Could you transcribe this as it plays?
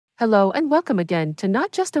Hello and welcome again to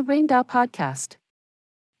Not Just a Rainbow podcast.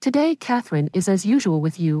 Today, Catherine is as usual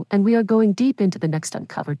with you, and we are going deep into the next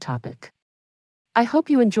uncovered topic. I hope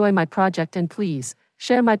you enjoy my project and please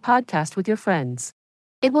share my podcast with your friends.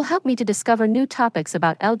 It will help me to discover new topics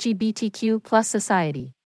about LGBTQ plus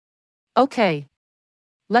society. Okay,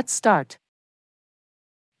 let's start.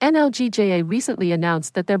 NLGJA recently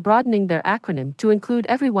announced that they're broadening their acronym to include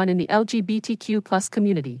everyone in the LGBTQ plus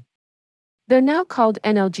community. They're now called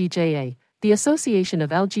NLGJA, the Association of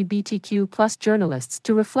LGBTQ plus Journalists,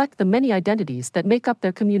 to reflect the many identities that make up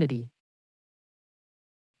their community.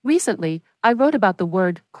 Recently, I wrote about the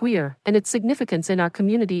word queer and its significance in our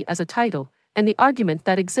community as a title, and the argument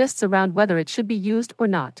that exists around whether it should be used or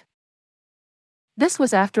not. This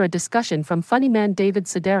was after a discussion from funny man David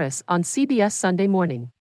Sedaris on CBS Sunday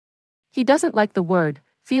Morning. He doesn't like the word,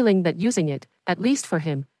 feeling that using it, at least for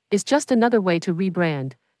him, is just another way to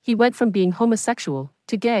rebrand. He went from being homosexual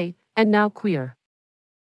to gay, and now queer.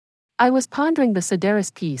 I was pondering the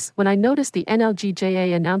Sedaris piece when I noticed the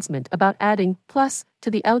NLGJA announcement about adding plus to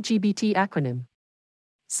the LGBT acronym.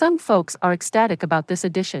 Some folks are ecstatic about this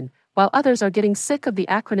addition, while others are getting sick of the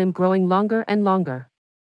acronym growing longer and longer.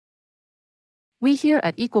 We here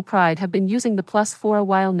at Equal Pride have been using the plus for a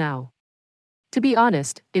while now. To be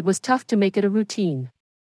honest, it was tough to make it a routine.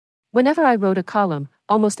 Whenever I wrote a column,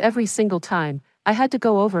 almost every single time, I had to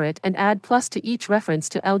go over it and add plus to each reference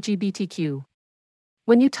to LGBTQ.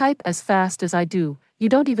 When you type as fast as I do, you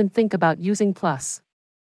don't even think about using plus.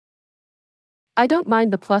 I don't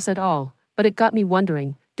mind the plus at all, but it got me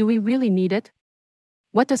wondering, do we really need it?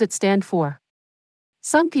 What does it stand for?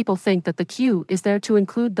 Some people think that the Q is there to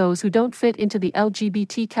include those who don't fit into the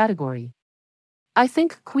LGBT category. I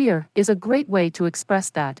think queer is a great way to express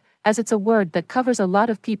that, as it's a word that covers a lot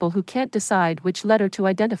of people who can't decide which letter to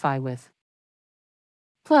identify with.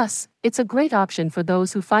 Plus, it's a great option for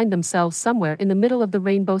those who find themselves somewhere in the middle of the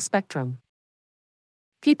rainbow spectrum.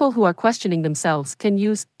 People who are questioning themselves can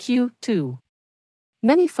use Q too.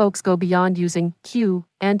 Many folks go beyond using Q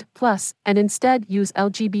and plus and instead use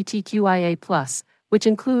LGBTQIA+, which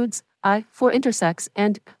includes I for intersex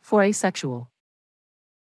and for asexual.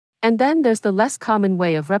 And then there's the less common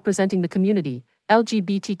way of representing the community,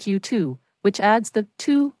 LGBTQ2, which adds the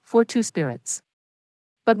two for two spirits.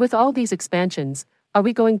 But with all these expansions, are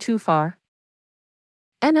we going too far?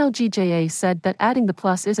 NLGJA said that adding the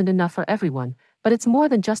plus isn't enough for everyone, but it's more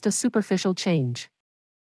than just a superficial change.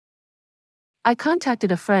 I contacted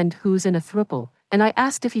a friend who's in a throuple, and I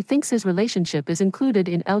asked if he thinks his relationship is included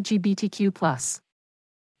in LGBTQ+.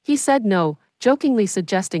 He said no, jokingly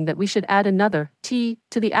suggesting that we should add another T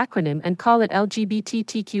to the acronym and call it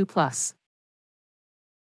LGBTQ+.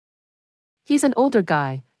 He's an older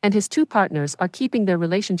guy, and his two partners are keeping their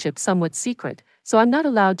relationship somewhat secret, so I'm not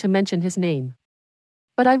allowed to mention his name.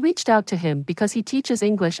 But I reached out to him because he teaches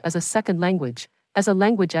English as a second language. As a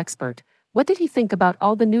language expert, what did he think about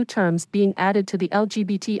all the new terms being added to the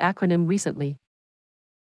LGBT acronym recently?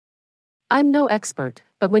 I'm no expert,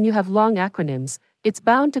 but when you have long acronyms, it's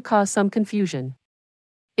bound to cause some confusion.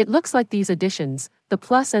 It looks like these additions, the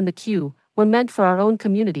plus and the Q, were meant for our own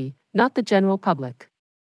community, not the general public.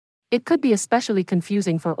 It could be especially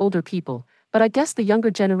confusing for older people, but I guess the younger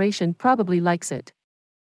generation probably likes it.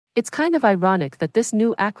 It's kind of ironic that this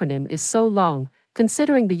new acronym is so long,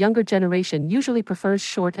 considering the younger generation usually prefers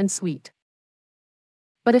short and sweet.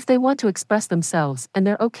 But if they want to express themselves and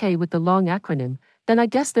they're okay with the long acronym, then I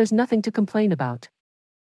guess there's nothing to complain about.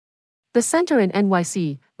 The center in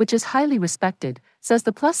NYC, which is highly respected, says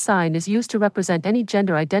the plus sign is used to represent any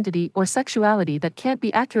gender identity or sexuality that can't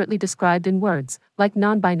be accurately described in words, like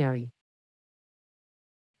non-binary.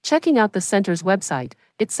 Checking out the center's website,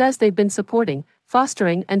 it says they've been supporting,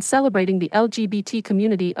 fostering, and celebrating the LGBT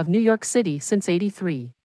community of New York City since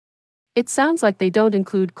 '83. It sounds like they don't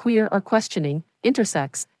include queer or questioning,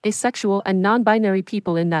 intersex, asexual, and non-binary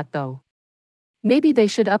people in that though. Maybe they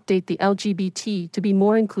should update the LGBT to be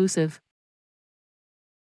more inclusive.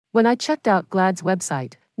 When I checked out GLAAD's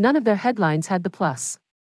website, none of their headlines had the plus.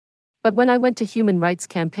 But when I went to Human Rights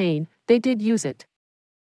Campaign, they did use it.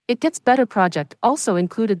 It Gets Better project also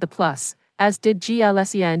included the plus, as did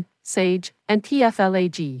GLSEN, SAGE, and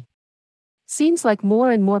PFLAG. Seems like more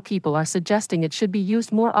and more people are suggesting it should be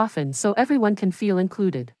used more often so everyone can feel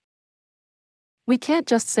included. We can't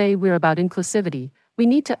just say we're about inclusivity, we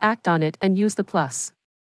need to act on it and use the plus.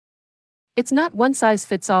 It's not one size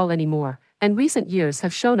fits all anymore, and recent years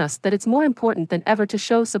have shown us that it's more important than ever to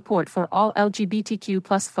show support for all LGBTQ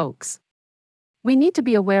plus folks. We need to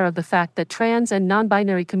be aware of the fact that trans and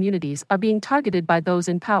non-binary communities are being targeted by those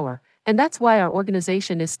in power, and that's why our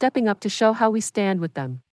organization is stepping up to show how we stand with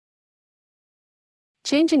them.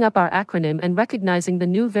 Changing up our acronym and recognizing the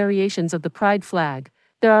new variations of the pride flag,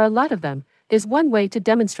 there are a lot of them, is one way to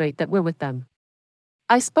demonstrate that we're with them.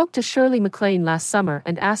 I spoke to Shirley MacLaine last summer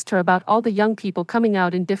and asked her about all the young people coming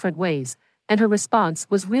out in different ways, and her response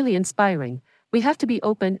was really inspiring. We have to be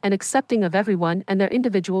open and accepting of everyone and their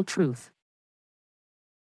individual truth.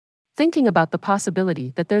 Thinking about the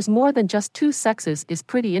possibility that there's more than just two sexes is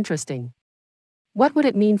pretty interesting. What would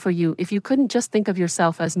it mean for you if you couldn't just think of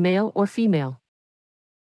yourself as male or female?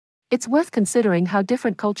 It's worth considering how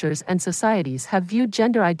different cultures and societies have viewed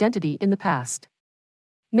gender identity in the past.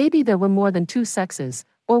 Maybe there were more than two sexes,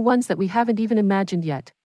 or ones that we haven't even imagined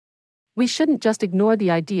yet. We shouldn't just ignore the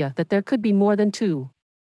idea that there could be more than two.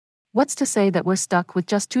 What's to say that we're stuck with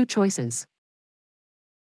just two choices?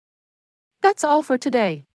 That's all for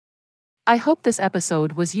today. I hope this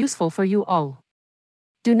episode was useful for you all.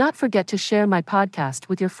 Do not forget to share my podcast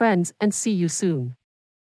with your friends and see you soon.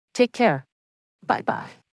 Take care.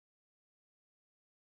 Bye-bye.